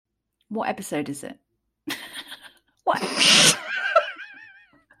What episode is it? What?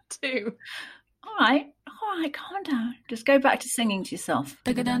 2. All right, calm down. Just go back to singing to yourself.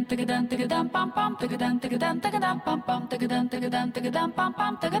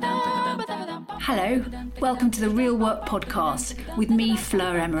 Hello, welcome to the Real Work Podcast with me,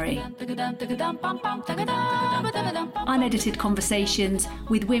 Fleur Emery. Unedited conversations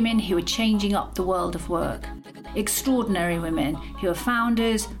with women who are changing up the world of work. Extraordinary women who are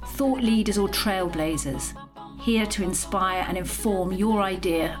founders, thought leaders or trailblazers. Here to inspire and inform your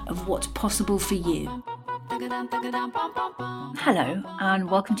idea of what's possible for you. Hello, and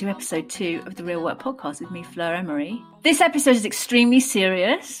welcome to episode 2 of the Real Work Podcast with me, Fleur Emery. This episode is extremely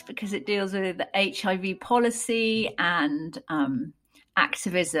serious because it deals with the HIV policy and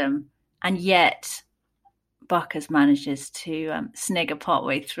activism, and yet Buckers manages to snigger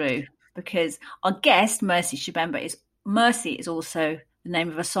partway through because our guest, Mercy Shibemba, Mercy is also the name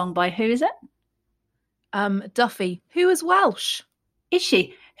of a song by who is it? Duffy, who is Welsh. Is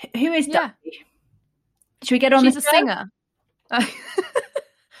she? Who is Duffy? Should we get on the show? She's a singer.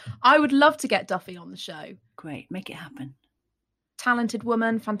 I would love to get Duffy on the show. Great, make it happen. Talented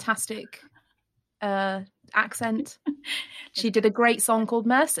woman, fantastic accent. She did a great song called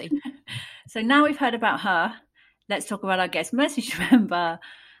Mercy. So now we've heard about her, let's talk about our guest, Mercy Shibemba.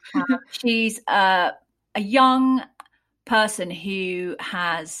 She's a young person who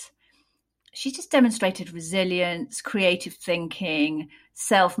she's just demonstrated resilience, creative thinking,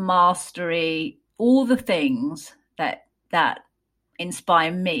 self-mastery, all the things that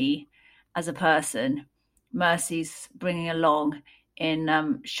inspire me as a person. Mercy's bringing along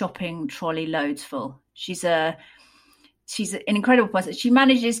in shopping trolley loads full. She's an incredible person. She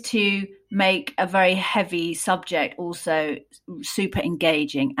manages to make a very heavy subject also super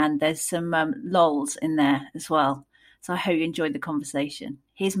engaging, and there's some lols in there as well. So I hope you enjoyed the conversation.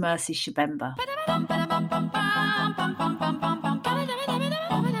 Here's Mercy Shibemba.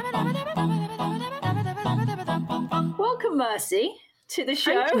 Welcome, Mercy, to the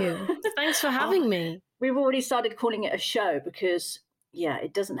show. Thank you. Thanks for having me. We've already started calling it a show because,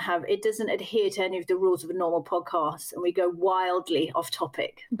 it doesn't adhere to any of the rules of a normal podcast, and we go wildly off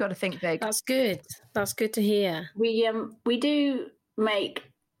topic. You've got to think big. That's good. That's good to hear. We do make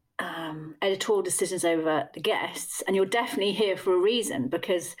editorial decisions over the guests, and you're definitely here for a reason,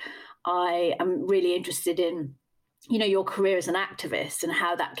 because I am really interested in your career as an activist and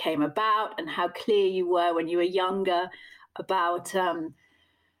how that came about and how clear you were when you were younger about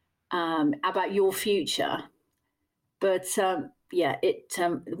your future. But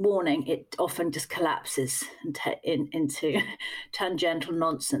warning, it often just collapses into tangential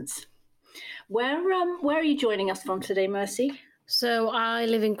nonsense. Where are you joining us from today, Mercy? So I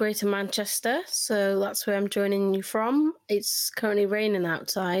live in Greater Manchester, so that's where I'm joining you from. It's currently raining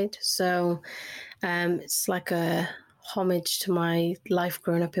outside, so it's like a homage to my life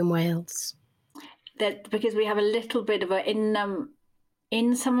growing up in Wales. That because we have a little bit of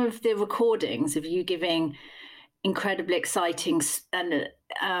in some of the recordings of you giving incredibly exciting and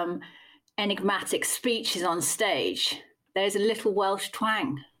enigmatic speeches on stage, there's a little Welsh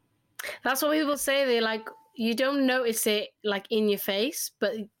twang. That's what people say. They're like, you don't notice it like in your face,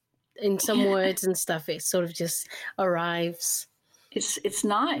 but in some words and stuff, it sort of just arrives. It's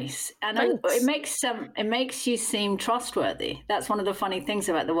nice, and Thanks. it makes you seem trustworthy. That's one of the funny things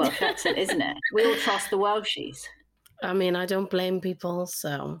about the Welsh accent, isn't it? We all trust the Welshies. I mean, I don't blame people.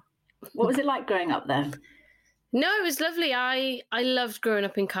 So, what was it like growing up there? No, it was lovely. I loved growing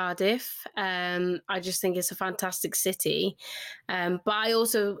up in Cardiff. I just think it's a fantastic city, but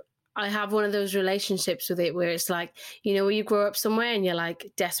I have one of those relationships with it where it's like, where you grow up somewhere and you're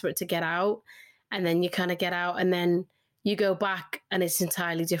like desperate to get out, and then you kind of get out and then you go back and it's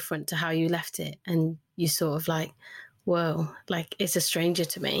entirely different to how you left it. And you sort of like, whoa, like it's a stranger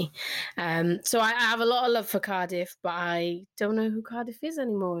to me. So I have a lot of love for Cardiff, but I don't know who Cardiff is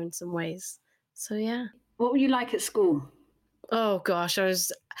anymore in some ways. So, yeah. What were you like at school? Oh gosh,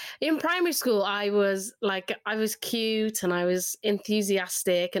 in primary school. I was cute and I was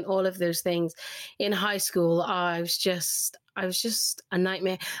enthusiastic and all of those things. In high school, I was just a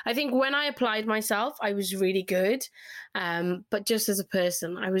nightmare. I think when I applied myself, I was really good, but just as a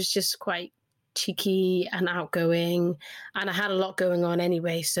person, I was just quite cheeky and outgoing, and I had a lot going on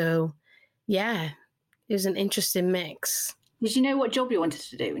anyway. So, yeah, it was an interesting mix. Did you know what job you wanted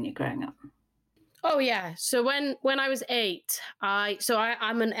to do when you're growing up? Oh yeah. So when I was 8,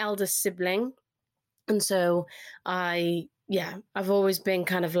 I'm an eldest sibling, and so I I've always been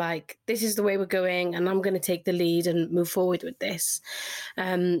kind of like, this is the way we're going and I'm going to take the lead and move forward with this.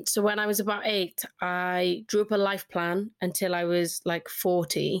 So when I was about 8, I drew up a life plan until I was like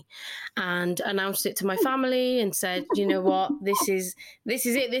 40 and announced it to my family and said, you know what, this is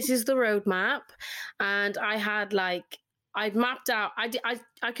it. This is the roadmap. And I had like, I'd mapped out,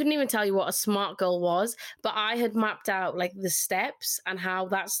 I couldn't even tell you what a SMART goal was, but I had mapped out like the steps and how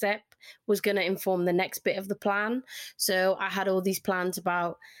that step was going to inform the next bit of the plan. So I had all these plans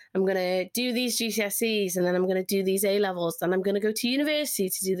about, I'm going to do these GCSEs and then I'm going to do these A-levels, then I'm going to go to university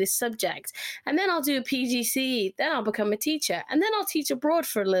to do this subject, and then I'll do a PGCE, then I'll become a teacher, and then I'll teach abroad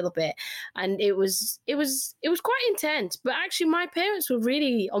for a little bit. And it was quite intense, but actually my parents were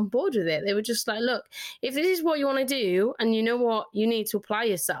really on board with it. They were just like, look, if this is what you want to do and you know what you need to apply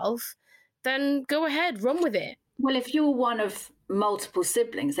yourself, then go ahead, run with it. Well, if you're one of multiple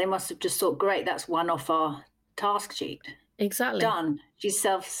siblings, they must have just thought, great, that's one off our task sheet. Exactly. Done. She's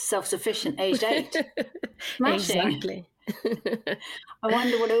self-sufficient, aged 8. Exactly. I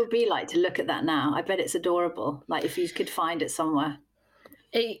wonder what it would be like to look at that now. I bet it's adorable. Like if you could find it somewhere.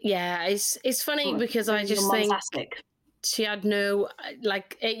 It's funny because I just think she had no,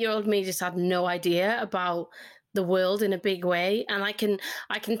 like 8-year-old me just had no idea about the world in a big way. And I can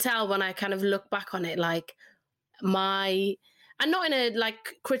tell when I kind of look back on it, like and not in a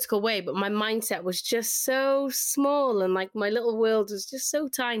like critical way, but my mindset was just so small and like my little world was just so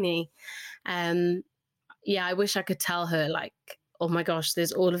tiny. I wish I could tell her like, oh my gosh,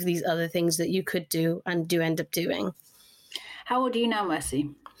 there's all of these other things that you could do and do end up doing. How old are you now,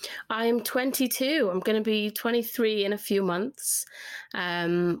 Mercy? I'm 22. I'm going to be 23 in a few months,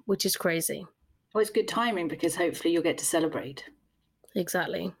 which is crazy. Well, it's good timing because hopefully you'll get to celebrate.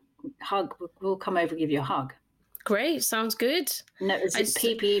 Exactly. Hug. We'll come over and give you a hug. Great. Sounds good. No, it's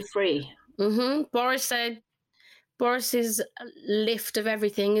PPE free. Mm-hmm. Boris said Boris's lift of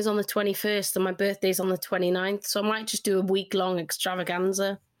everything is on the 21st and my birthday's on the 29th. So I might just do a week-long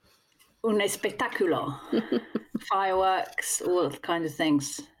extravaganza. Un spettacolo. Fireworks, all kind of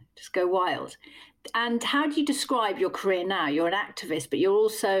things. Just go wild. And how do you describe your career now? You're an activist, but you're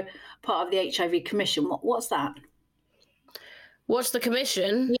also part of the HIV Commission. What's that? What's the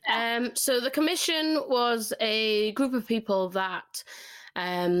commission? Yeah. So the commission was a group of people that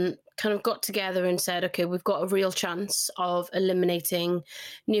kind of got together and said, okay, we've got a real chance of eliminating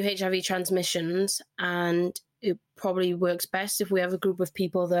new HIV transmissions, and it probably works best if we have a group of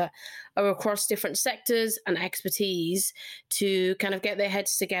people that are across different sectors and expertise to kind of get their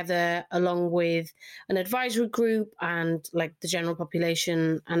heads together along with an advisory group and like the general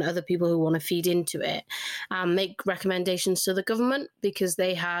population and other people who want to feed into it, make recommendations to the government, because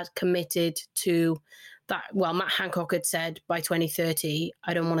they had committed to that. Well, Matt Hancock had said by 2030,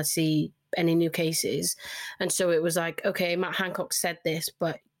 I don't want to see any new cases. And so it was like, okay, Matt Hancock said this,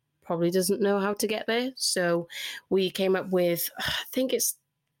 but probably doesn't know how to get there. So we came up with, I think it's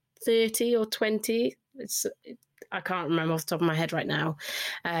 30 or 20. I can't remember off the top of my head right now,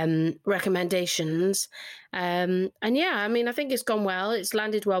 recommendations. And yeah, I mean, I think it's gone well. It's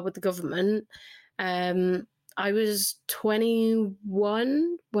landed well with the government. I was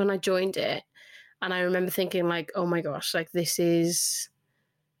 21 when I joined it. And I remember thinking like, oh my gosh, like this is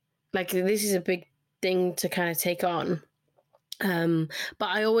a big thing to kind of take on. But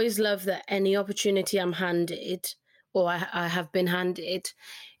I always love that any opportunity I'm handed, or I have been handed,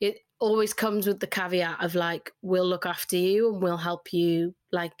 it always comes with the caveat of like, we'll look after you and we'll help you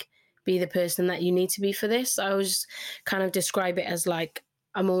like be the person that you need to be for this. I always kind of describe it as like,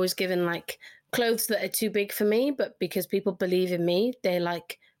 I'm always given like clothes that are too big for me, but because people believe in me, they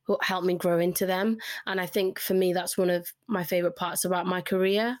like help me grow into them. And I think for me, that's one of my favorite parts about my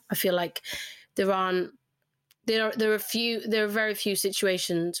career. I feel like there are very few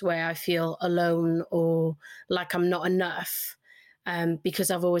situations where I feel alone or like I'm not enough, because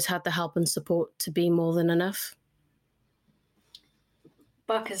I've always had the help and support to be more than enough.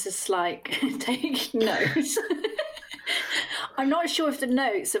 Bacchus is like taking notes. I'm not sure if the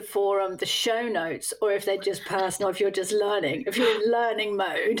notes are for the show notes or if they're just personal, if you're just learning, if you're in learning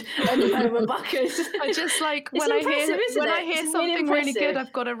mode at the moment, Bacchus. I just like when I hear something really good,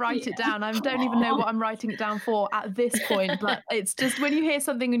 I've got to write it down. I don't even know what I'm writing it down for at this point, but it's just when you hear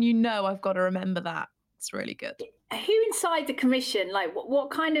something and you know I've got to remember that. It's really good. Who inside the commission, like what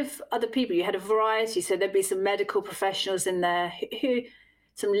kind of other people? You had a variety, so there'd be some medical professionals in there, who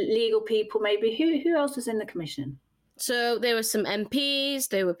some legal people maybe. Who else was in the commission? So there were some MPs,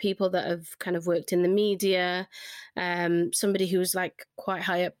 there were people that have kind of worked in the media, somebody who was like quite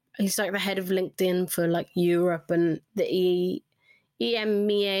high up. He's like the head of LinkedIn for like Europe and the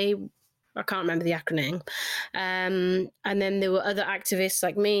EMEA I can't remember the acronym. And then there were other activists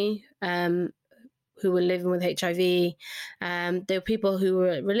like me who were living with HIV. There were people who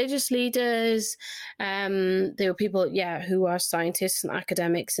were religious leaders. There were people, who are scientists and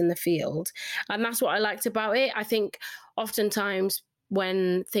academics in the field. And that's what I liked about it. I think oftentimes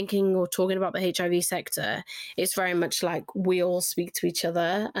when thinking or talking about the HIV sector, it's very much like we all speak to each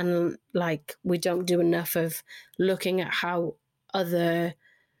other, and like we don't do enough of looking at how other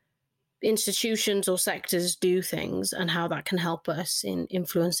institutions or sectors do things and how that can help us in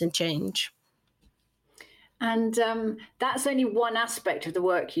influencing change. And that's only one aspect of the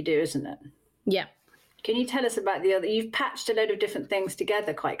work you do, isn't it? Yeah. Can you tell us about the other? You've patched a load of different things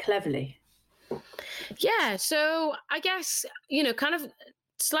together quite cleverly. Yeah. So I guess, kind of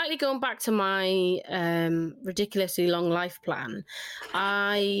slightly going back to my ridiculously long life plan,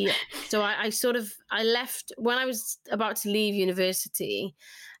 I left when I was about to leave university.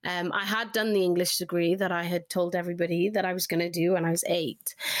 I had done the English degree that I had told everybody that I was going to do when I was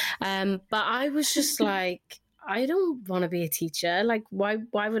 8. But I was just like, I don't want to be a teacher. Like, why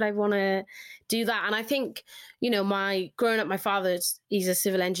would I want to do that? And I think, growing up, my he's a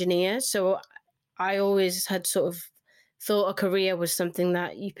civil engineer. So I always had sort of thought a career was something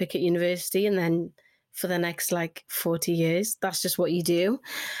that you pick at university, and then for the next 40 years, that's just what you do.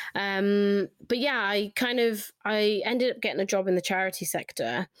 But yeah, I ended up getting a job in the charity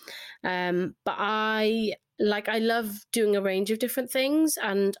sector. But I love doing a range of different things,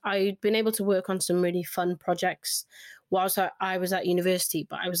 and I'd been able to work on some really fun projects whilst I was at university,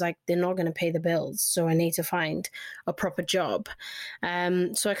 but I was like, they're not going to pay the bills, so I need to find a proper job.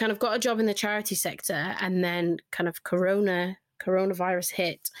 So I kind of got a job in the charity sector, and then kind of coronavirus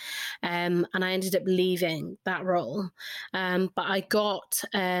hit, and I ended up leaving that role. But I got,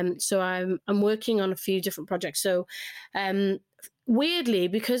 so I'm working on a few different projects. So weirdly,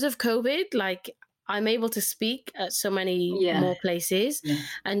 because of COVID, I'm able to speak at so many more places. Yeah.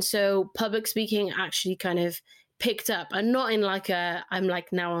 And so public speaking actually kind of picked up, and not in I'm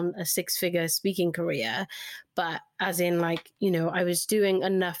now on a 6-figure speaking career, but as in I was doing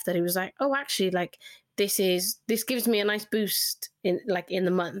enough that it was like, oh, actually this gives me a nice boost in the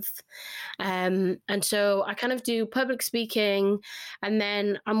month. And so I kind of do public speaking, and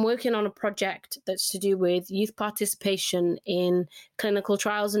then I'm working on a project that's to do with youth participation in clinical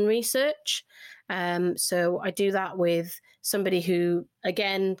trials and research. So I do that with somebody who,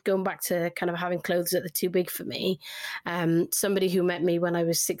 again, going back to kind of having clothes that are too big for me, somebody who met me when I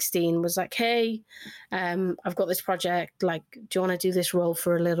was 16 was like, hey, I've got this project, do you want to do this role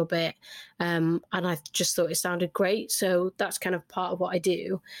for a little bit? And I just thought it sounded great. So that's kind of part of what I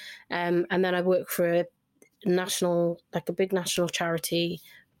do. And then I work for a big national charity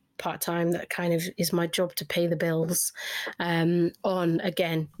part-time that kind of is my job to pay the bills, on,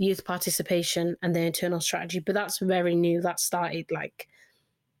 again, youth participation and the internal strategy. But that's very new. That started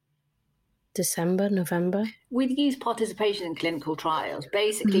December, November. With youth participation in clinical trials,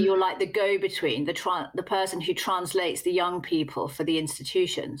 basically you're like the go-between, the person who translates the young people for the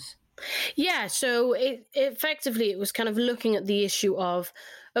institutions. Yeah, so it was kind of looking at the issue of,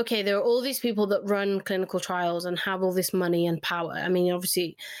 okay, there are all these people that run clinical trials and have all this money and power. I mean,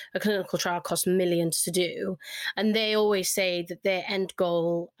 obviously, a clinical trial costs millions to do. And they always say that their end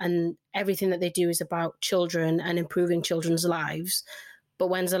goal and everything that they do is about children and improving children's lives. But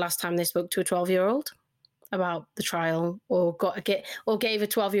when's the last time they spoke to a 12-year-old about the trial, or gave a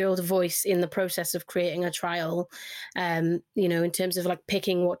 12-year-old a voice in the process of creating a trial, in terms of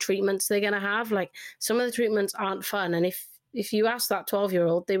picking what treatments they're going to have? Some of the treatments aren't fun. And if you ask that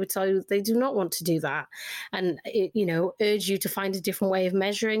 12-year-old, they would tell you they do not want to do that, and urge you to find a different way of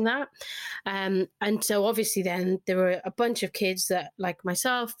measuring that. And so obviously then there were a bunch of kids that, like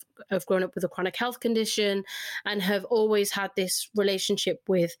myself, have grown up with a chronic health condition and have always had this relationship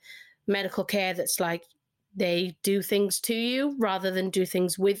with medical care that's they do things to you rather than do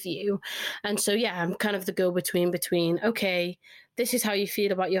things with you. And so, yeah, I'm kind of the go-between between, okay, this is how you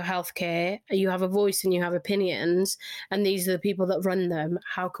feel about your healthcare. You have a voice and you have opinions, and these are the people that run them.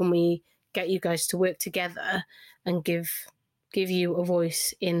 How can we get you guys to work together and give you a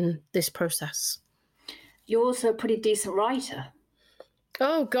voice in this process? You're also a pretty decent writer.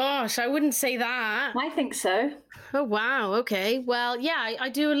 Oh, gosh, I wouldn't say that. I think so. Oh, wow. Okay. Well, yeah, I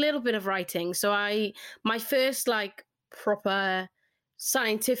do a little bit of writing. So my first proper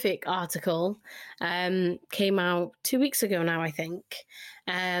scientific article came out 2 weeks ago now, I think.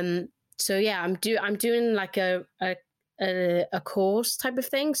 So yeah, I'm doing a a course type of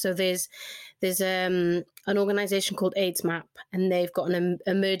thing. So there's an organization called AIDS Map, and they've got an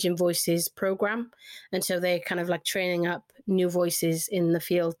Emerging Voices program, and so they're kind of like training up new voices in the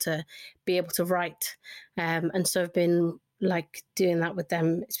field to be able to write. And so I've been like doing that with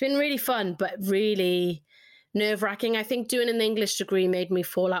them. It's been really fun, but really nerve-wracking. I think doing an English degree made me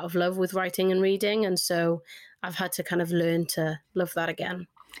fall out of love with writing and reading, and so I've had to kind of learn to love that again.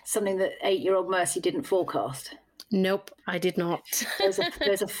 Something that 8-year-old Mercy didn't forecast. Nope, I did not. There's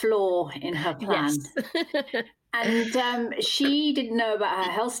a flaw in her plan. Yes. And she didn't know about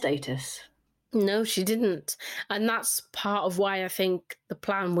her health status. No, she didn't. And that's part of why I think the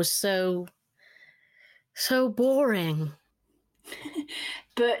plan was so boring.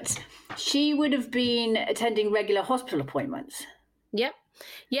 But she would have been attending regular hospital appointments. Yep.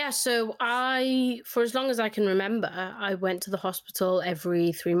 Yeah, so for as long as I can remember, I went to the hospital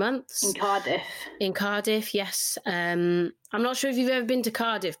every 3 months. In Cardiff? In Cardiff, yes. I'm not sure if you've ever been to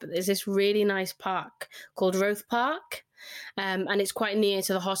Cardiff, but there's this really nice park called Roath Park, and it's quite near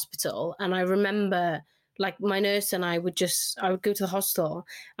to the hospital. And I remember, like, my nurse and I would go to the hospital,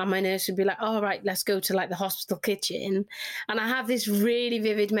 and my nurse would be like, all right, let's go to like the hospital kitchen. And I have this really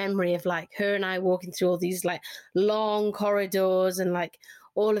vivid memory of like her and I walking through all these like long corridors and like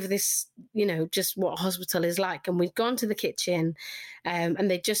all of this, you know, just what a hospital is like. And we'd gone to the kitchen, and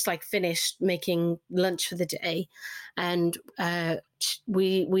they just like finished making lunch for the day. And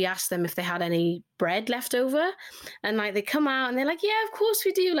we asked them if they had any bread left over, and like they come out and they're like, yeah, of course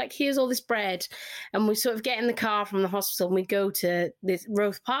we do, like here's all this bread. And we sort of get in the car from the hospital and we go to this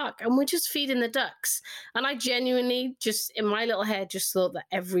Roath Park, and we're just feeding the ducks. And I genuinely just in my little head just thought that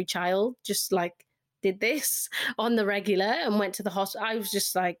every child just like did this on the regular and went to the hospital. I was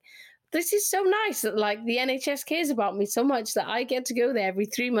just like, this is so nice that like the NHS cares about me so much that I get to go there every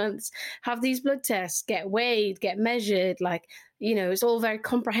 3 months, have these blood tests, get weighed, get measured. Like, you know, it's all very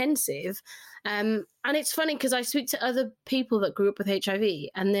comprehensive. And it's funny because I speak to other people that grew up with HIV,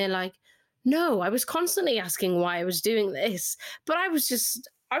 and they're like, no, I was constantly asking why I was doing this, but I was just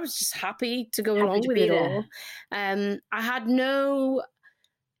happy to go along with it all. I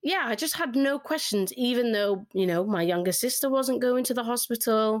just had no questions, even though, you know, my younger sister wasn't going to the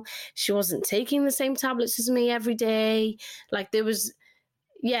hospital. She wasn't taking the same tablets as me every day. Like there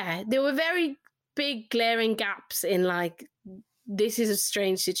were very big glaring gaps in like, this is a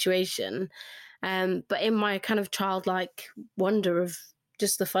strange situation. But in my kind of childlike wonder of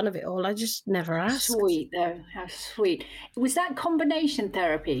just the fun of it all, I just never asked. Sweet though, how sweet. Was that combination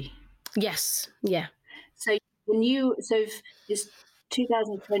therapy? Yes, yeah. So it's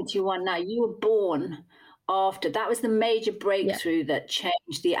 2021 now, you were born after. That was the major breakthrough that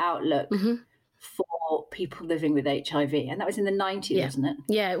changed the outlook for people living with HIV. And that was in the 90s, wasn't it?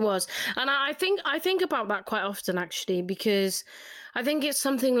 Yeah, it was. And I think about that quite often, actually, because I think it's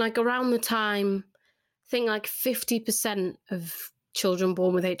something like around the time, I think like 50% of children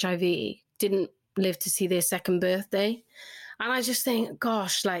born with HIV didn't live to see their second birthday. And I just think,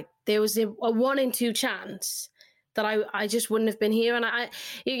 gosh, like there was a 1 in 2 chance that I just wouldn't have been here. And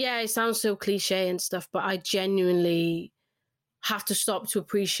it sounds so cliche and stuff, but I genuinely have to stop to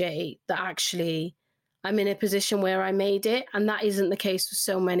appreciate that actually I'm in a position where I made it. And that isn't the case for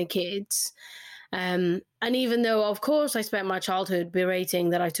so many kids. And even though, of course, I spent my childhood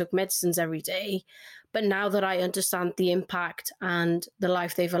berating that I took medicines every day, but now that I understand the impact and the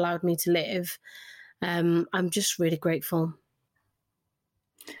life they've allowed me to live, I'm just really grateful.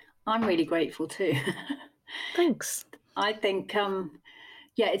 I'm really grateful too. Thanks. I think,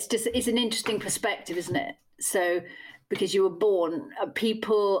 it's an interesting perspective, isn't it? So, because you were born,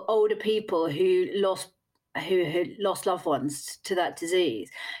 older people who had lost loved ones to that disease.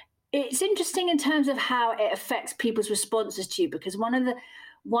 It's interesting in terms of how it affects people's responses to you, because one of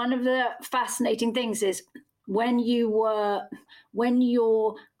the fascinating things is when your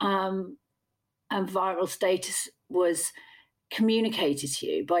viral status was communicated to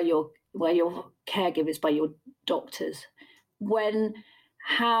you by your caregivers, by your doctors,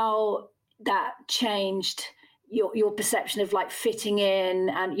 how that changed your perception of like fitting in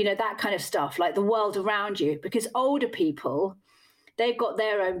and, you know, that kind of stuff, like the world around you. Because older people, they've got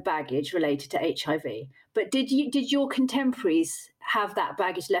their own baggage related to HIV. But did your contemporaries have that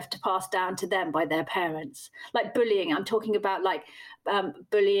baggage left to pass down to them by their parents? Like bullying, I'm talking about like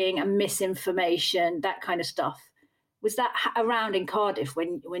bullying and misinformation, that kind of stuff. Was that around in Cardiff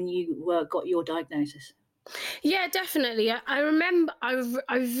when you got your diagnosis? Yeah, definitely. I remember.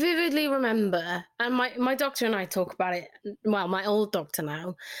 I vividly remember, and my doctor and I talk about it. Well, my old doctor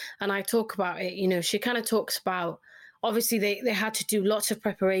now, and I talk about it. You know, she kind of talks about obviously they had to do lots of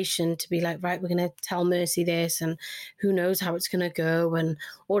preparation to be like, right, we're going to tell Mercy this, and who knows how it's going to go, and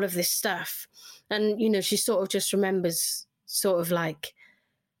all of this stuff. And, you know, she sort of just remembers sort of like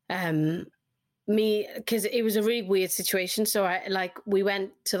me, because it was a really weird situation. So we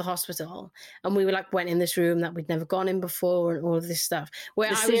went to the hospital, and we went in this room that we'd never gone in before, and all of this stuff. Where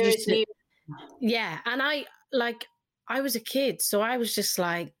I was just, yeah. And I was a kid, so I was just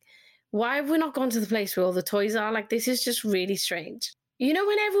like, why have we not gone to the place where all the toys are? Like, this is just really strange. You know,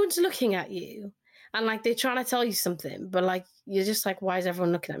 when everyone's looking at you and like they're trying to tell you something, but like you're just like, why is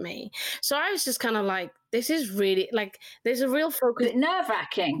everyone looking at me? So I was just kind of like, this is really like, there's a real focus.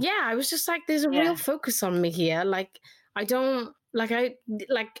 Nerve-wracking. Yeah, I was just like, there's a real focus on me here. Like, I don't I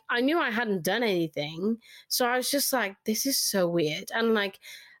knew I hadn't done anything, so I was just like, this is so weird. And like,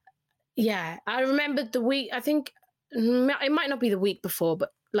 yeah, I remembered the week. I think it might not be the week before, but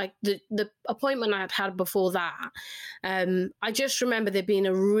like the appointment I had before that, I just remember there being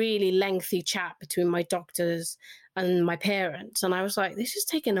a really lengthy chat between my doctors and my parents, and I was like, this is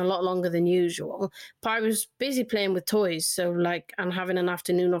taking a lot longer than usual. But I was busy playing with toys, so like, and having an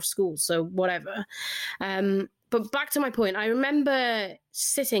afternoon off school, so whatever. But back to my point, I remember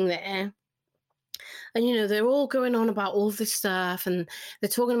sitting there, and, you know, they're all going on about all this stuff, and they're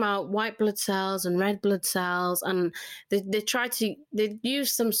talking about white blood cells and red blood cells, and they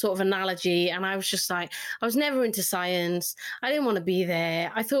use some sort of analogy, and I was just like, I was never into science. I didn't want to be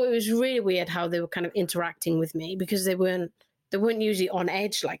there. I thought it was really weird how they were kind of interacting with me, because they weren't usually on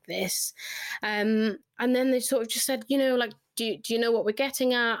edge like this. And then they sort of just said, you know, like, do you know what we're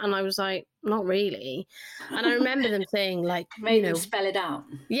getting at? And I was like, not really. And I remember them saying, like, you know, spell it out.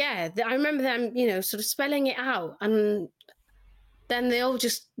 Yeah, I remember them, you know, sort of spelling it out. And then they all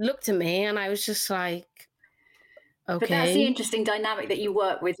just looked at me, and I was just like, okay. But that's the interesting dynamic that you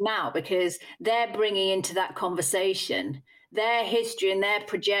work with now, because they're bringing into that conversation their history and their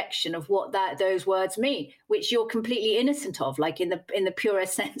projection of what those words mean, which you're completely innocent of, like in the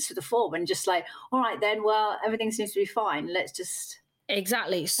purest sense of the form, and just like, all right then, well, everything seems to be fine. Let's just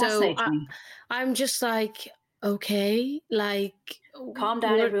exactly. So I'm just like, okay, like, calm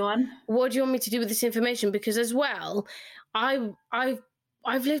down, everyone. What do you want me to do with this information? Because as well,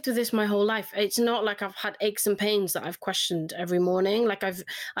 I've lived with this my whole life. It's not like I've had aches and pains that I've questioned every morning. Like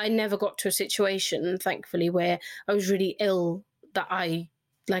I never got to a situation, thankfully, where I was really ill that I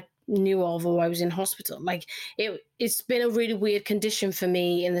like knew of, or I was in hospital. Like it's been a really weird condition for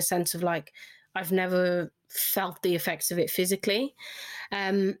me, in the sense of like, I've never felt the effects of it physically.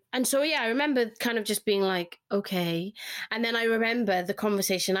 And so, yeah, I remember kind of just being like, okay. And then I remember the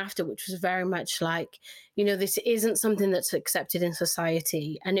conversation after, which was very much like, you know, this isn't something that's accepted in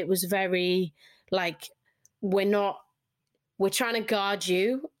society. And it was very like, we're trying to guard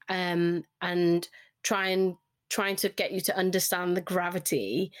you, and trying to get you to understand the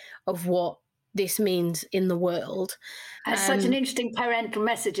gravity of what this means in the world. That's such an interesting parental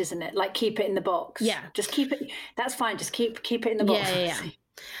message, isn't it? Like, keep it in the box. Yeah. Just keep it. That's fine. Just keep it in the box. Yeah.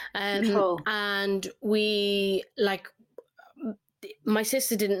 And we, like, my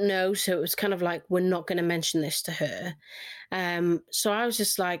sister didn't know, so it was kind of like, we're not going to mention this to her. So I was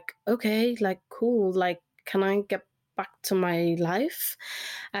just like, okay, like, cool. Like, can I get back to my life?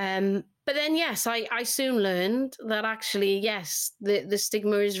 But then, yes, I soon learned that actually, yes, the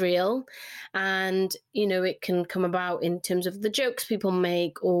stigma is real, and, you know, it can come about in terms of the jokes people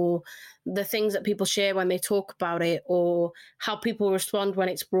make, or the things that people share when they talk about it, or how people respond when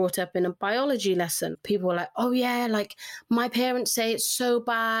it's brought up in a biology lesson. People are like, oh yeah, like, my parents say it's so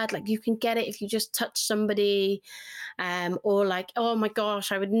bad, like, you can get it if you just touch somebody, or like, oh my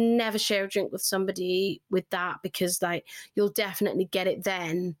gosh, I would never share a drink with somebody with that, because like, you'll definitely get it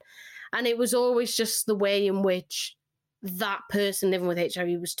then. And it was always just the way in which that person living with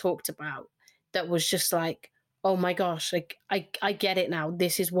HIV was talked about, that was just like, oh my gosh, like, I get it now.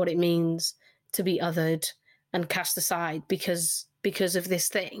 This is what it means to be othered and cast aside because of this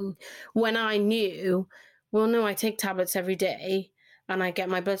thing. When I knew, well, no, I take tablets every day, and I get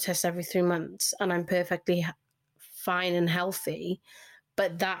my blood tests every 3 months, and I'm perfectly fine and healthy.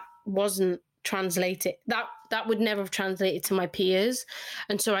 But that wasn't translated. That would never have translated to my peers.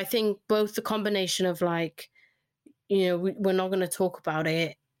 And so I think both the combination of like, you know, we're not going to talk about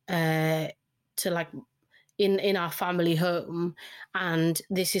it to like in our family home, and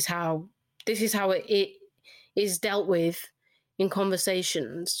this is how it is dealt with in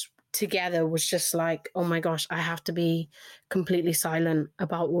conversations together, was just like, oh my gosh, I have to be completely silent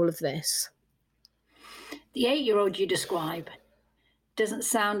about all of this. The 8-year-old you describe doesn't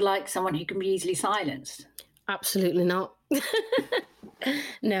sound like someone who can be easily silenced. Absolutely not.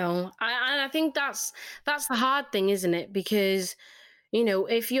 No, I think that's the hard thing, isn't it? Because, you know,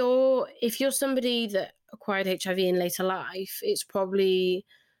 if you're somebody that acquired HIV in later life, it's probably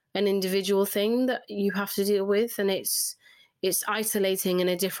an individual thing that you have to deal with, and it's isolating in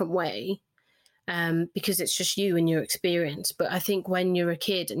a different way, because it's just you and your experience. But I think when you're a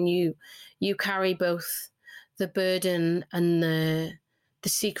kid and you carry both the burden and the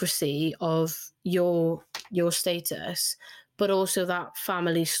secrecy of your status, but also that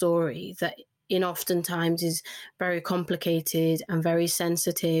family story that oftentimes is very complicated and very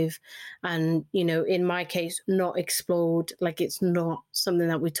sensitive, and, you know, in my case, not explored. Like, it's not something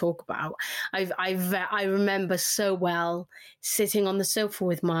that we talk about. I remember so well sitting on the sofa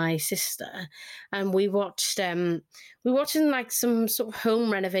with my sister, and we watched like some sort of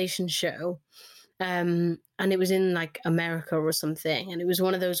home renovation show. And it was in like America or something. And it was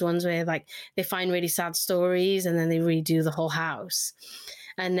one of those ones where like they find really sad stories and then they redo the whole house.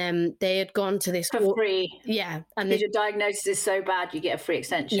 And they had gone to this for free. Yeah. And because your diagnosis is so bad, you get a free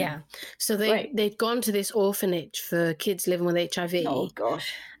extension. Yeah. So they'd gone to this orphanage for kids living with HIV. Oh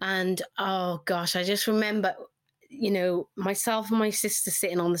gosh. And oh gosh, I just remember, you know, myself and my sister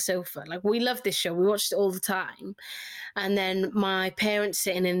sitting on the sofa. Like, we loved this show. We watched it all the time. And then my parents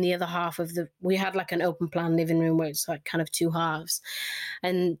sitting in the other half of we had like an open plan living room where it's like kind of two halves.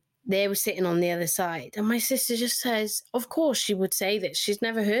 And they were sitting on the other side. And my sister just says, of course she would say this, she's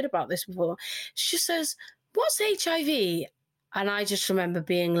never heard about this before. She just says, what's HIV? And I just remember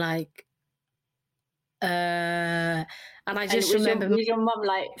being like, and I just remember... Was your mum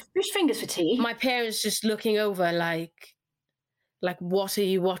like, fish fingers for tea? My parents just looking over like, what are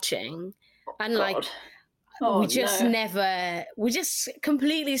you watching? And God. We just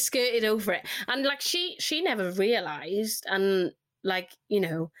completely skirted over it. And like, she never realised. And like, you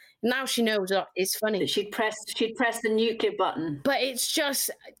know, now she knows it's funny. She'd press the nuclear button. But it's just,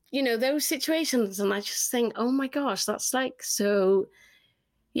 you know, those situations, and I just think, oh my gosh, that's like so...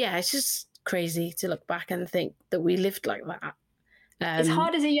 Yeah, it's just crazy to look back and think that we lived like that. It's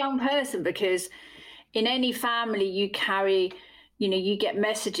hard as a young person, because in any family you carry, you know, you get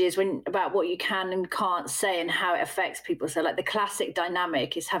messages about what you can and can't say and how it affects people. So like the classic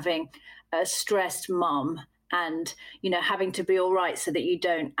dynamic is having a stressed mum and, you know, having to be all right so that you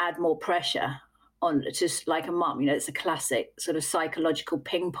don't add more pressure on, just like a mum. You know, it's a classic sort of psychological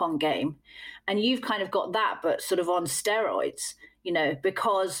ping pong game. And you've kind of got that, but sort of on steroids, you know,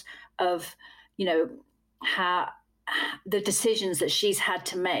 because of, you know, how the decisions that she's had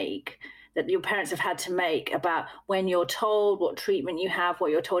to make, that your parents have had to make about when you're told, what treatment you have,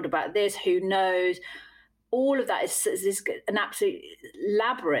 what you're told about this, who knows. All of that is an absolute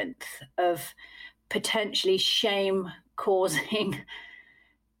labyrinth of potentially shame-causing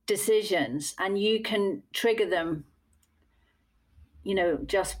decisions, and you can trigger them, you know,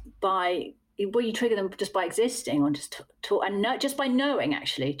 just by existing, or just talk, and just by knowing,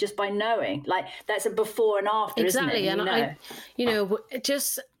 actually, just by knowing. Like, that's a before and after, exactly. Isn't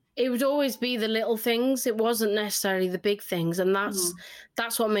it? It would always be the little things. It wasn't necessarily the big things, and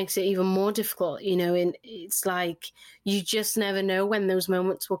that's what makes it even more difficult. You know, it's like you just never know when those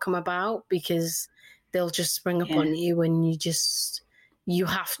moments will come about, because they'll just spring upon you, and you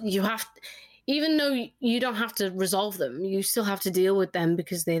have even though you don't have to resolve them, you still have to deal with them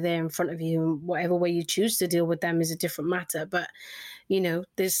because they're there in front of you, and whatever way you choose to deal with them is a different matter. But, you know,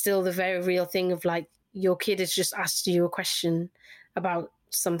 there's still the very real thing of like, your kid has just asked you a question about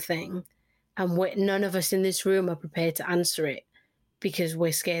something, and none of us in this room are prepared to answer it because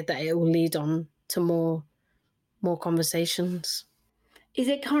we're scared that it will lead on to more conversations. Is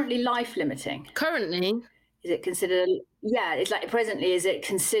it currently life limiting? Currently? Is it considered? Yeah, it's like presently, is it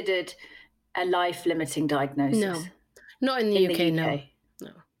considered a life limiting diagnosis? No, not in the UK. No.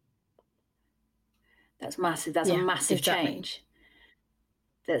 That's massive. That's a massive change.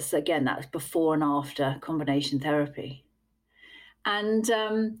 That's before and after combination therapy. And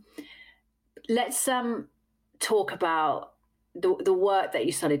let's talk about the work that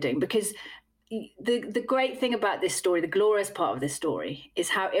you started doing, because the great thing about this story, the glorious part of this story, is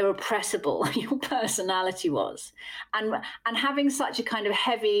how irrepressible your personality was, and having such a kind of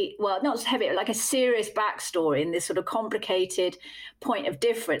heavy, well, not heavy, like a serious backstory, and this sort of complicated point of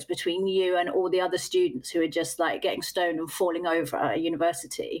difference between you and all the other students who are just like getting stoned and falling over at a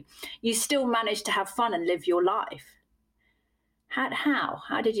university. You still managed to have fun and live your life.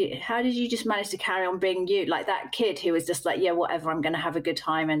 How did you just manage to carry on being you, like that kid who was just like, yeah, whatever, I'm going to have a good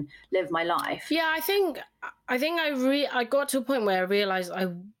time and live my life? Yeah, I think I got to a point where I realized I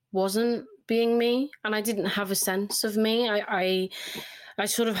wasn't being me, and I didn't have a sense of me. I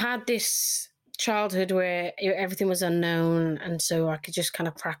sort of had this childhood where everything was unknown, and so I could just kind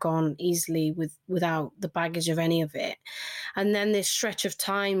of crack on easily without the baggage of any of it. And then this stretch of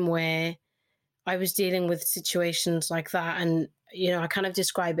time where I was dealing with situations like that, and I kind of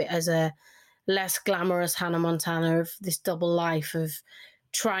describe it as a less glamorous Hannah Montana of this double life of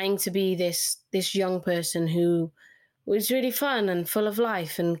trying to be this young person who was really fun and full of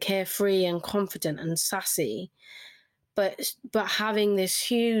life and carefree and confident and sassy, but having this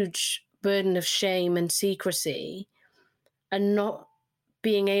huge burden of shame and secrecy and not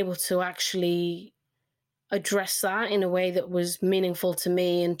being able to actually address that in a way that was meaningful to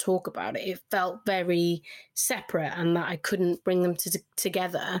me and talk about it. It felt very separate, and that I couldn't bring them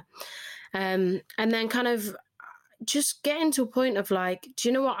together. And then kind of just getting to a point of like, do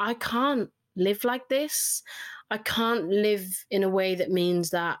you know what? I can't live like this. I can't live in a way that means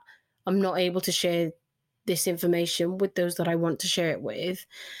that I'm not able to share this information with those that I want to share it with.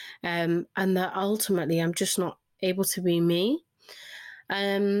 And that ultimately I'm just not able to be me.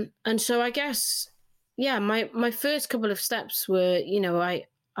 And so I guess, yeah, my first couple of steps were,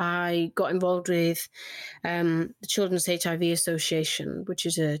 I got involved with the Children's HIV Association, which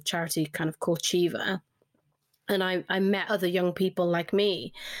is a charity kind of called Chiva. And I met other young people like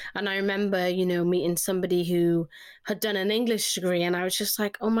me. And I remember, meeting somebody who had done an English degree. And I was just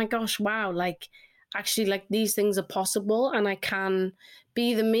like, oh my gosh, wow. Like, actually, like, these things are possible. And I can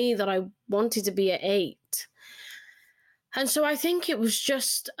be the me that I wanted to be at 8. And so I think it was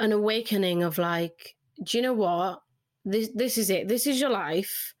just an awakening of like, do you know what? This is it. This is your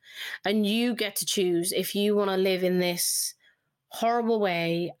life. And you get to choose if you want to live in this horrible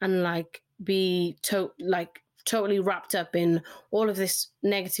way and like be totally wrapped up in all of this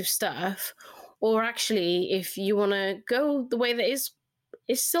negative stuff, or actually if you want to go the way that is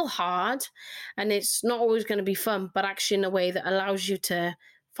still hard and it's not always going to be fun, but actually in a way that allows you to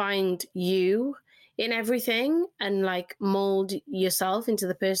find you in everything and like mold yourself into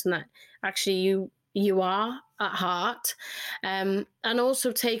the person that actually you are at heart, and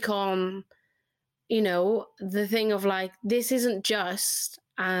also take on the thing of like, this isn't just,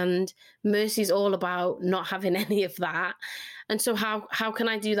 and Mercy's all about not having any of that. And so how can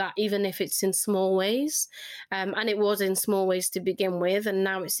I do that, even if it's in small ways? And it was in small ways to begin with, and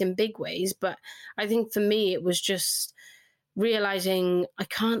now it's in big ways. But I think for me, it was just realizing I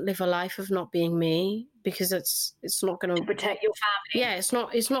can't live a life of not being me, because it's not going to protect your family. Yeah,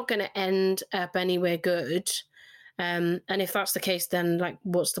 it's not going to end up anywhere good. And if that's the case, then like,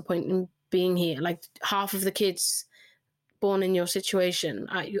 what's the point in being here? Like, half of the kids born in your situation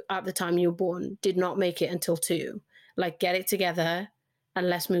at the time you were born did not make it until 2. Like, get it together and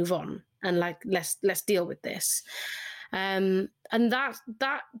let's move on, and like let's deal with this. And that's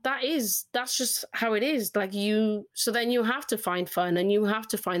just how it is. Like, so then you have to find fun and you have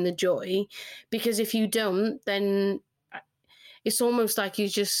to find the joy, because if you don't, then it's almost like you're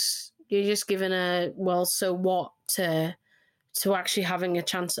just given a, well, so what, to actually having a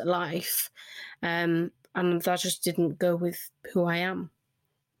chance at life. And that just didn't go with who I am.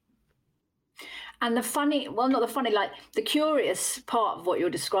 And the curious part of what you're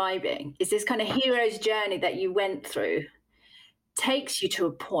describing is this kind of hero's journey that you went through takes you to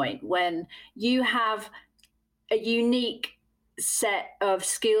a point when you have a unique set of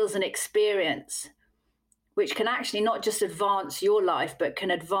skills and experience, which can actually not just advance your life, but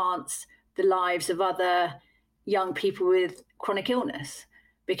can advance the lives of other young people with chronic illness,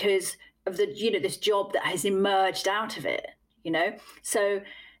 because of this job that has emerged out of it, So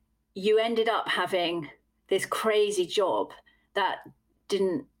you ended up having this crazy job that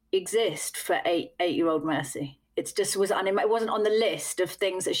didn't exist for eight-year-old Mercy. It just was, it wasn't on the list of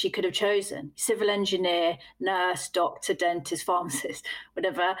things that she could have chosen. Civil engineer, nurse, doctor, dentist, pharmacist,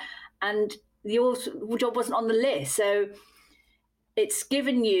 whatever. And your job wasn't on the list. So it's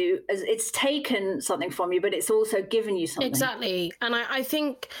taken something from you, but it's also given you something. Exactly. And I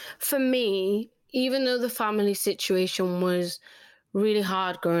think for me, even though the family situation was really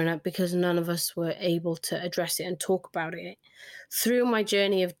hard growing up because none of us were able to address it and talk about it, through my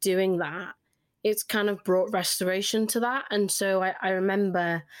journey of doing that, it's kind of brought restoration to that. And so I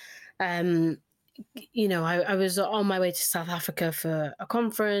remember, I was on my way to South Africa for a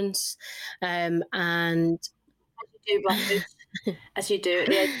conference, and as you do at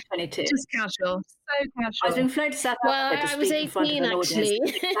the age of 22. Just casual. So casual. I was being flown to South Africa to speak in front of an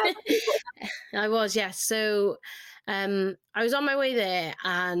audience. I was, yes. So I was on my way there,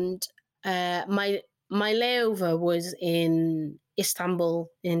 and my layover was in Istanbul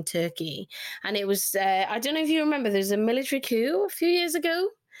in Turkey. And it was, I don't know if you remember, there was a military coup a few years ago.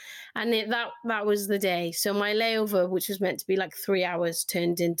 And that was the day. So my layover, which was meant to be like 3 hours,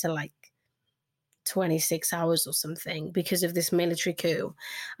 turned into like 26 hours or something because of this military coup.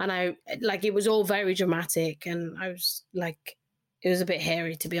 And it was all very dramatic, and I was like, it was a bit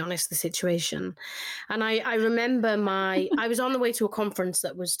hairy, to be honest, the situation. And I remember I was on the way to a conference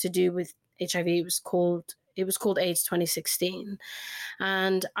that was to do with HIV. It was called AIDS 2016.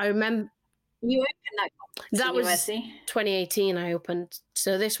 And I remember... You opened that conference. That was 2018 I opened.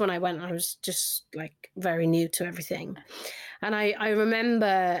 So this one I went, I was just like very new to everything. And I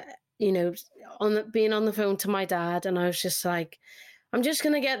remember, being on the phone to my dad, and I was just like, I'm just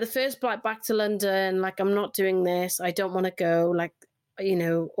going to get the first flight back to London. Like, I'm not doing this. I don't want to go, like,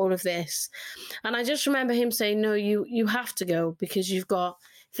 all of this. And I just remember him saying, no, you have to go because you've got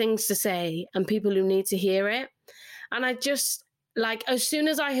things to say and people who need to hear it. And I just, like, as soon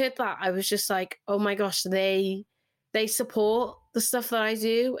as I heard that, I was just like, oh my gosh, they support the stuff that I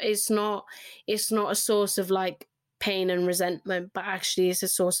do. It's not a source of like pain and resentment, but actually it's a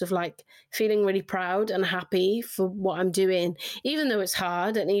source of like feeling really proud and happy for what I'm doing, even though it's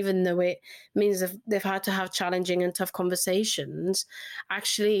hard and even though it means they've had to have challenging and tough conversations.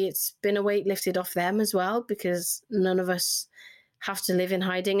 Actually, it's been a weight lifted off them as well, because none of us have to live in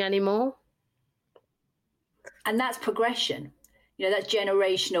hiding anymore. And that's progression. That's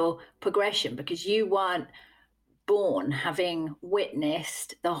generational progression, because you weren't born having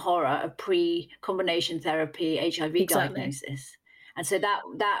witnessed the horror of pre-combination therapy HIV diagnosis. And so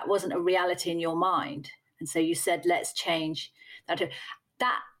that wasn't a reality in your mind. And so you said, let's change that.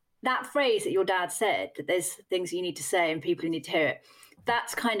 That phrase that your dad said, that there's things you need to say and people who need to hear it,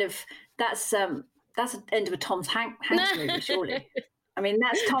 that's the end of a Tom Hanks movie, surely. I mean,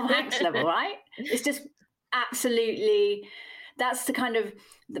 that's Tom Hanks level, right? It's just absolutely... That's the kind of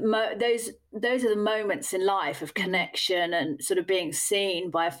those are the moments in life of connection and sort of being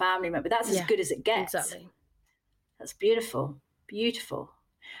seen by a family member. That's as good as it gets. Exactly. That's beautiful, beautiful.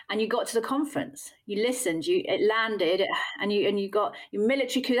 And you got to the conference. You listened. It landed, and you got your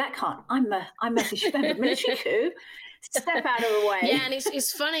military coup. That can't. I messaged them. Military coup. Step out of the way. Yeah, and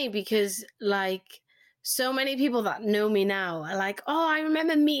it's funny because like so many people that know me now are like, oh, I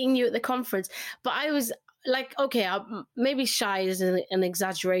remember meeting you at the conference, but I was. Like, okay, maybe shy is an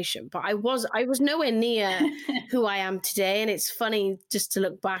exaggeration, but I was nowhere near who I am today. And it's funny just to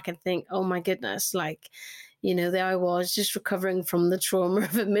look back and think, oh my goodness, like, there I was just recovering from the trauma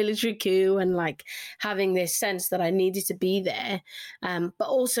of a military coup and like having this sense that I needed to be there, but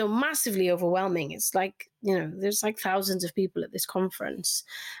also massively overwhelming. It's like, there's like thousands of people at this conference.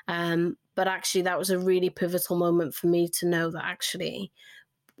 But actually that was a really pivotal moment for me to know that actually,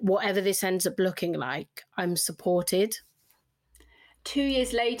 whatever this ends up looking like, I'm supported. 2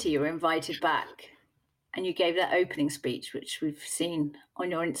 years later, you were invited back and you gave that opening speech, which we've seen on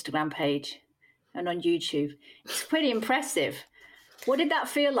your Instagram page and on YouTube. It's pretty impressive. What did that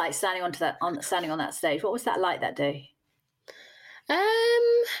feel like standing on that stage? What was that like that day?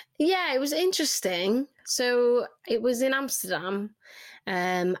 Yeah, it was interesting. So it was in Amsterdam,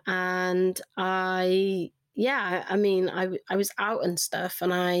 and I mean, I was out and stuff,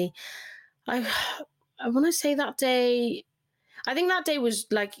 and I want to say that day, I think that day was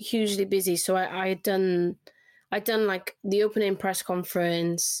like hugely busy. So I'd done like the opening press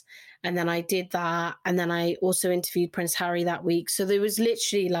conference, and then I did that, and then I also interviewed Prince Harry that week. So there was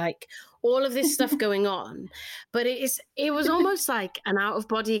literally like all of this stuff going on, but it was almost like an out of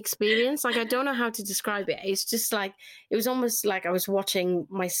body experience. Like, I don't know how to describe it. It's just like, it was almost like I was watching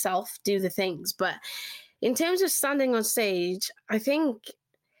myself do the things, but in terms of standing on stage, I think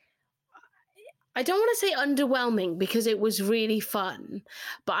I don't want to say underwhelming because it was really fun,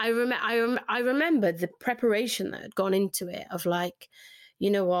 but I remember the preparation that had gone into it of like, you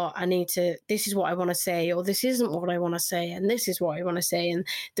know what, this is what I want to say, or this isn't what I want to say, and this is what I want to say. And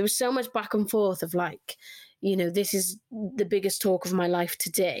there was so much back and forth of like, this is the biggest talk of my life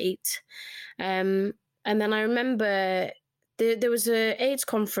to date. And then I remember there was a AIDS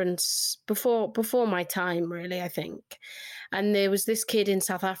conference before my time, really, I think. And there was this kid in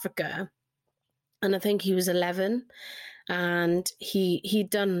South Africa, and I think he was 11, and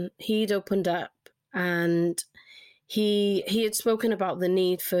he'd opened up, and he had spoken about the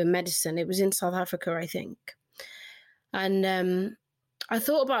need for medicine. It was in South Africa, I think. And I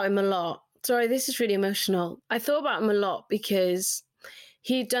thought about him a lot. Sorry, this is really emotional. I thought about him a lot because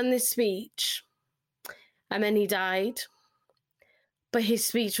he'd done this speech, and then he died. But his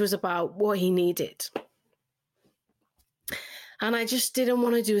speech was about what he needed. And I just didn't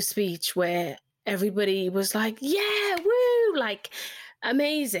want to do a speech where everybody was like, yeah, woo, like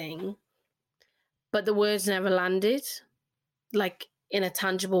amazing. But the words never landed, like in a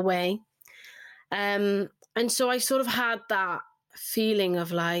tangible way. And so I sort of had that feeling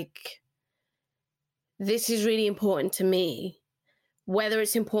of like, this is really important to me. Whether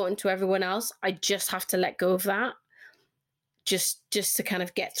it's important to everyone else, I just have to let go of that. Just to kind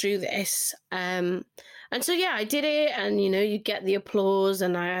of get through this. And so, yeah, I did it. And, you know, you get the applause.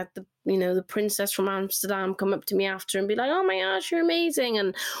 And I had the princess from Amsterdam come up to me after and be like, oh my gosh, you're amazing.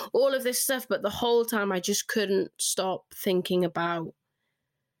 And all of this stuff. But the whole time I just couldn't stop thinking about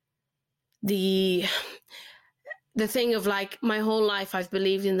the thing of like, my whole life I've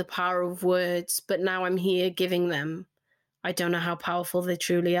believed in the power of words, but now I'm here giving them. I don't know how powerful they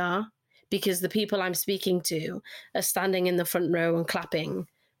truly are. Because the people I'm speaking to are standing in the front row and clapping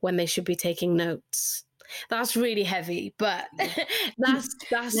when they should be taking notes. That's really heavy, but that's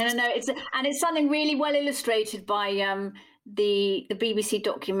no. It's something really well illustrated by the BBC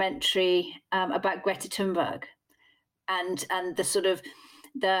documentary about Greta Thunberg, and the sort of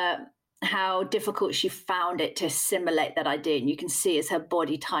how difficult she found it to assimilate that idea. And you can see as her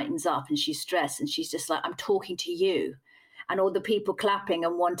body tightens up and she's stressed and she's just like, I'm talking to you. And all the people clapping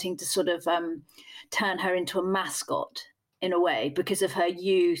and wanting to sort of turn her into a mascot in a way because of her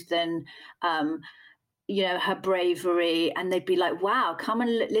youth and, you know, her bravery. And they'd be like, wow, come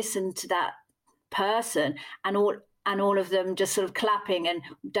and listen to that person. And all of them just sort of clapping and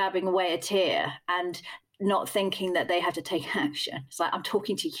dabbing away a tear and not thinking that they have to take action. It's like, I'm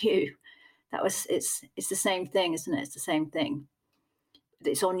talking to you. It's the same thing, isn't it? It's the same thing.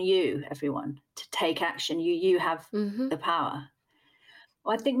 It's on you, everyone, to take action. You have the power.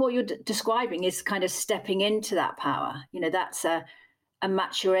 Well, I think what you're describing is kind of stepping into that power. You know, that's a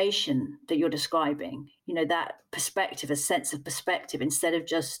maturation that you're describing. You know, that perspective, a sense of perspective, instead of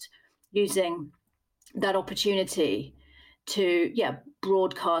just using that opportunity to,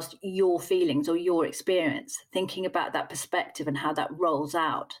 broadcast your feelings or your experience, thinking about that perspective and how that rolls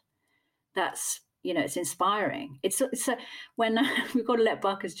out. That's, you know, it's inspiring. It's when we've got to let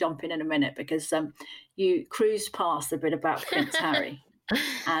Buckers jump in a minute because you cruised past the bit about Prince Harry,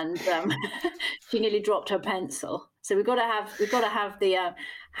 and she nearly dropped her pencil. So we've got to have the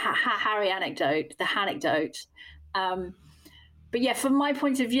Harry anecdote, the anecdote. But yeah, from my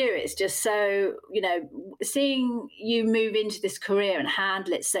point of view, it's just so, you know, seeing you move into this career and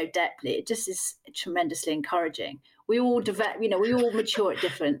handle it so depthly, it just is tremendously encouraging. We all develop, you know, we all mature at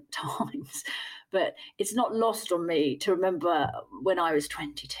different times. But it's not lost on me to remember when I was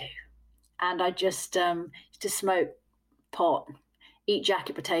 22 and I just to smoke pot, eat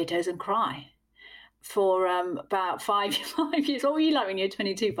jacket potatoes and cry for about 5 years. What were you like when you were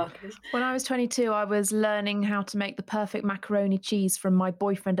 22, Buckers? When I was 22, I was learning how to make the perfect macaroni cheese from my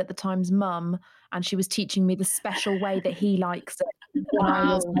boyfriend at the time's mum, and she was teaching me the special way that he likes it.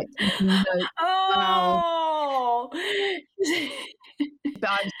 Wow. But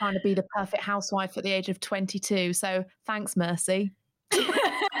I was trying to be the perfect housewife at the age of 22. So thanks, Mercy.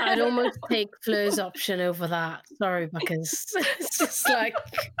 I'd almost take Fleur's option over that. Sorry, because it's just like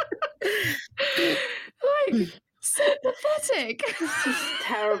so pathetic. This is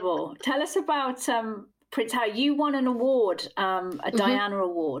terrible. Tell us about Prince Harry. You won an award, a Diana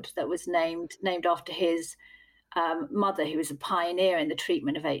Award that was named after his mother, who was a pioneer in the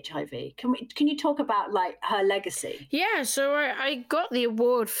treatment of HIV. Can you talk about like her legacy? Yeah, so I got the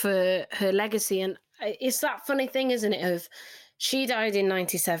award for her legacy, and it's that funny thing, isn't it? Of she died in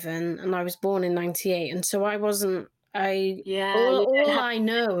 97 and I was born in 98, and so I wasn't. All I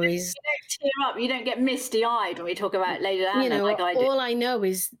know is you don't tear up, you don't get misty-eyed when we talk about Lady Diana. You know, like I do. All I know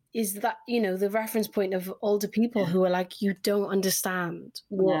is that, you know, the reference point of older people who are like, you don't understand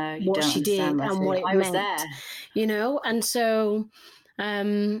what she did and what it meant. I was there, you know, and so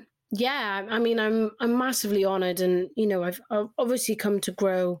yeah, I mean, I'm massively honoured, and you know, I've obviously come to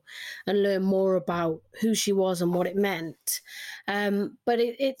grow and learn more about who she was and what it meant. But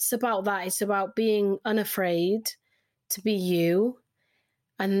it's about that. It's about being unafraid to be you,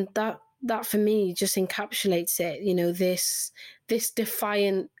 and that for me just encapsulates it. You know, this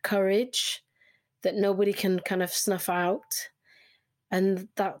defiant courage that nobody can kind of snuff out, and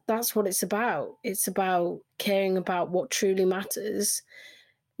that's what it's about. It's about caring about what truly matters.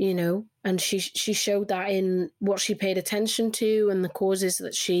 You know, and she showed that in what she paid attention to and the causes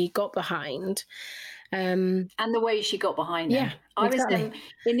that she got behind. And the way she got behind it. I exactly. was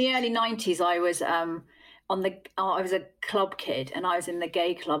in the early 90s, I was I was a club kid, and I was in the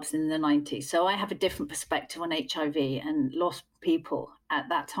gay clubs in the 90s. So I have a different perspective on HIV and lost people at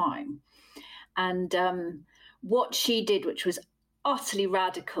that time. And what she did, which was utterly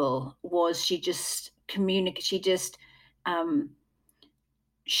radical, was she just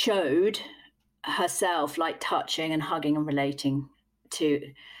showed herself like touching and hugging and relating to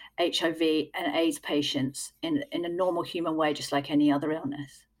HIV and AIDS patients in a normal human way, just like any other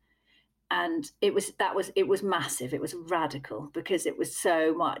illness. And it was massive. It was radical because it was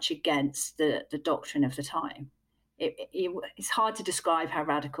so much against the doctrine of the time. It's hard to describe how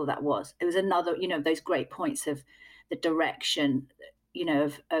radical that was. It was another, those great points of the direction,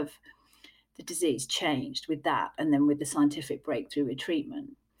 of the disease changed with that, and then with the scientific breakthrough with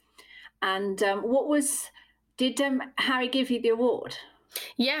treatment. And did Harry give you the award?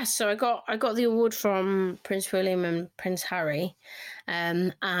 Yeah, so I got the award from Prince William and Prince Harry,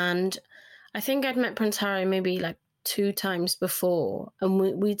 and I think I'd met Prince Harry maybe like 2 times before, and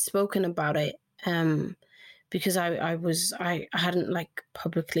we'd spoken about it, because I hadn't like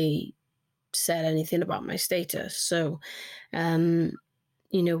publicly said anything about my status, so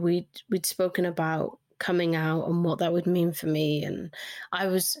we'd spoken about coming out and what that would mean for me. And I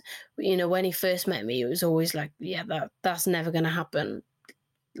was, when he first met me, it was always like, yeah, that's never going to happen,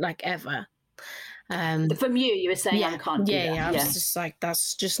 like ever. From you were saying, I can't do that. Yeah, I was just like,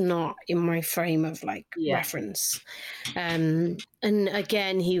 that's just not in my frame of like reference. And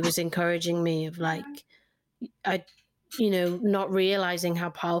again, he was encouraging me of like, not realizing how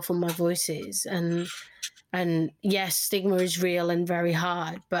powerful my voice is. And yes, stigma is real and very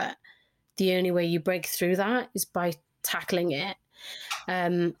hard, but the only way you break through that is by tackling it.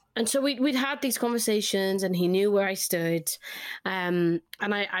 And so we'd had these conversations, and he knew where I stood. And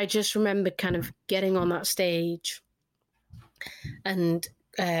I just remember kind of getting on that stage, and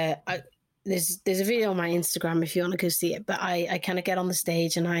there's a video on my Instagram if you want to go see it, but I kind of get on the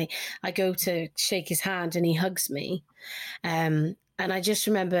stage and I go to shake his hand and he hugs me. And I just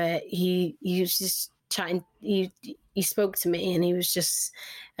remember he was just chatting, he spoke to me, and he was just,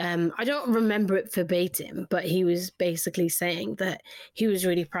 I don't remember it verbatim, but he was basically saying that he was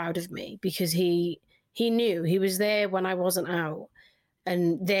really proud of me because he knew he was there when I wasn't out,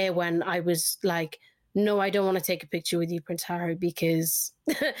 and there when I was like, no, I don't want to take a picture with you, Prince Harry, because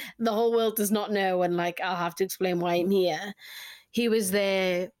the whole world does not know, and like I'll have to explain why I'm here. He was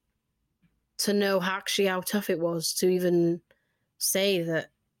there to know actually how tough it was to even say that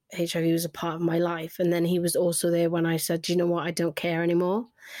HIV was a part of my life. And then he was also there when I said, you know what, I don't care anymore.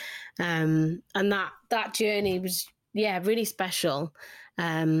 And that journey was, really special.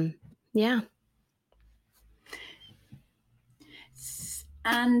 Yeah.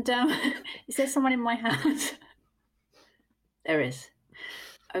 And is there someone in my house? There is.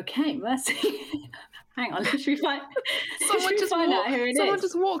 Okay, Mercy. Hang on, should we find out who it is? Someone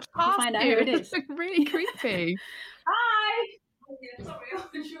just walked past find out who it is. It's really creepy. Hi. Yeah, sorry,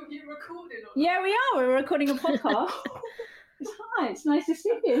 you're recording. Yeah, we are. We're recording a podcast. Hi, it's nice to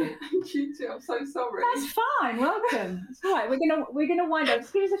see you. Thank you too. I'm so sorry. That's fine. Welcome. It's all right. We're gonna wind up.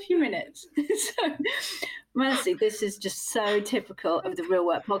 Just give us a few minutes. So, Mercy, this is just so typical of the Real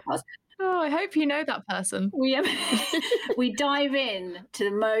Work podcast. Oh, I hope you know that person. We dive in to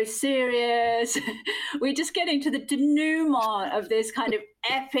the most serious. We're just getting to the denouement of this kind of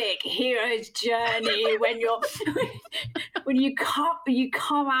epic hero's journey when you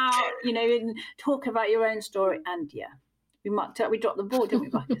come out, and talk about your own story. And we mucked up. We dropped the ball, didn't we,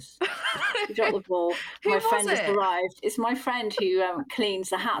 Bacchus? We dropped the ball. My friend has arrived. It's my friend who cleans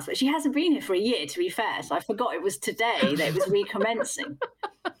the house, but she hasn't been here for a year, to be fair. So I forgot it was today that it was recommencing.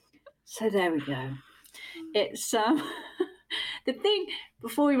 So there we go. It's the thing,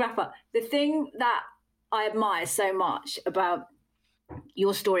 before we wrap up, the thing that I admire so much about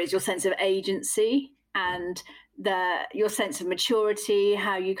your story is your sense of agency and your sense of maturity,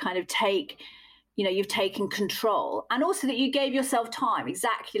 how you kind of you've taken control, and also that you gave yourself time,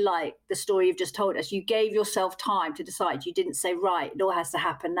 exactly like the story you've just told us. You gave yourself time to decide. You didn't say, right, it all has to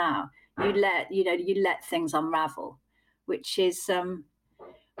happen now. You let things unravel, which is a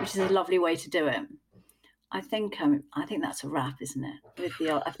lovely way to do it. I think that's a wrap, isn't it?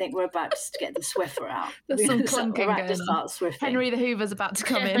 I think we're about to get the Swiffer out. There's some clunking going to start Swiffing. Henry the Hoover's about to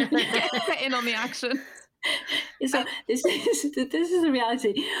come in. Get in on the action. So this is the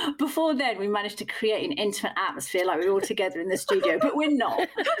reality. Before then, we managed to create an intimate atmosphere, like we were all together in the studio, but we're not. Okay,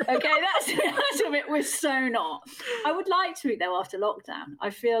 that's the reality of it. We're so not. I would like to be though after lockdown.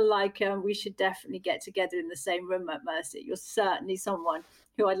 I feel like we should definitely get together in the same room at Mercy. You're certainly someone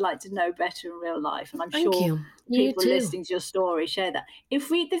who I'd like to know better in real life, and I'm sure people listening to your story share that. If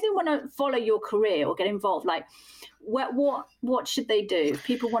they want to follow your career or get involved, like what should they do if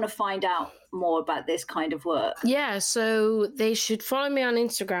people want to find out more about this kind of work? Yeah, so they should follow me on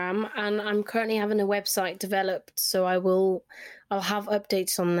Instagram, and I'm currently having a website developed, so I'll have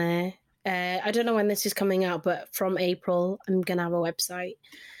updates on there. I don't know when this is coming out, but from April I'm gonna have a website.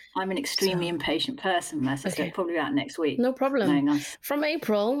 I'm an extremely impatient person, so it's probably out next week. No problem. From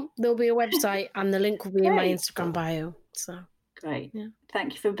April there'll be a website, and the link will be in my Instagram bio. So Great. Yeah.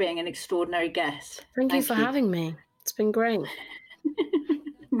 Thank you for being an extraordinary guest. Thank you for having me. It's been great.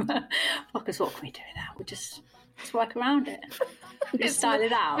 Because what can we do with that? We'll just work around it. Just style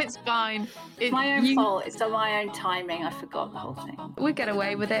it out. It's fine. It's my own fault. It's on my own timing. I forgot the whole thing. We get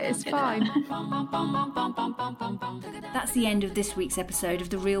away with it. It's fine. That's the end of this week's episode of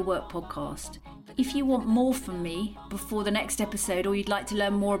the Real Work podcast. If you want more from me before the next episode, or you'd like to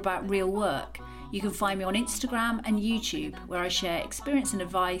learn more about Real Work, you can find me on Instagram and YouTube, where I share experience and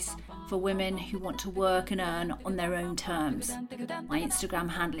advice for women who want to work and earn on their own terms. My Instagram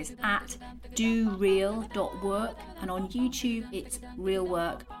handle is @doreal.work, and on YouTube it's Real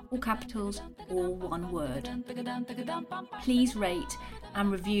Work, all capitals, all one word. Please rate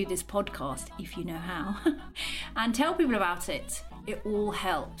and review this podcast if you know how, and tell people about it. It all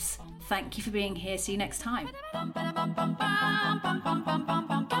helps. Thank you for being here. See you next time.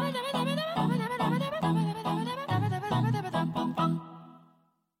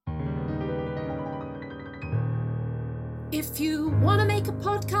 If you want to make a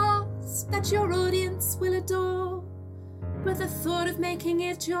podcast that your audience will adore, but the thought of making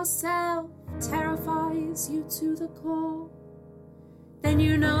it yourself terrifies you to the core, then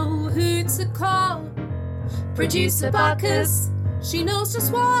you know who to call. Producer Bacchus, she knows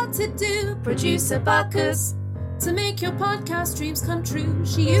just what to do. Producer Bacchus, to make your podcast dreams come true.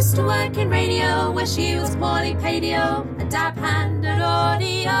 She used to work in radio, where she was poorly paid, a dab-handed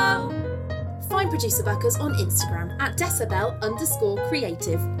audio. Find Producer Bacchus on Instagram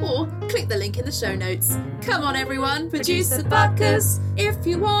 @decibel_creative, or click the link in the show notes. Come on everyone, Producer Bacchus. If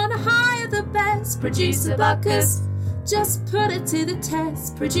you want to hire the best, Producer Bacchus, just put it to the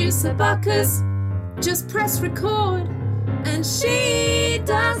test. Producer Bacchus, just press record and she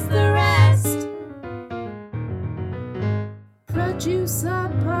does the rest.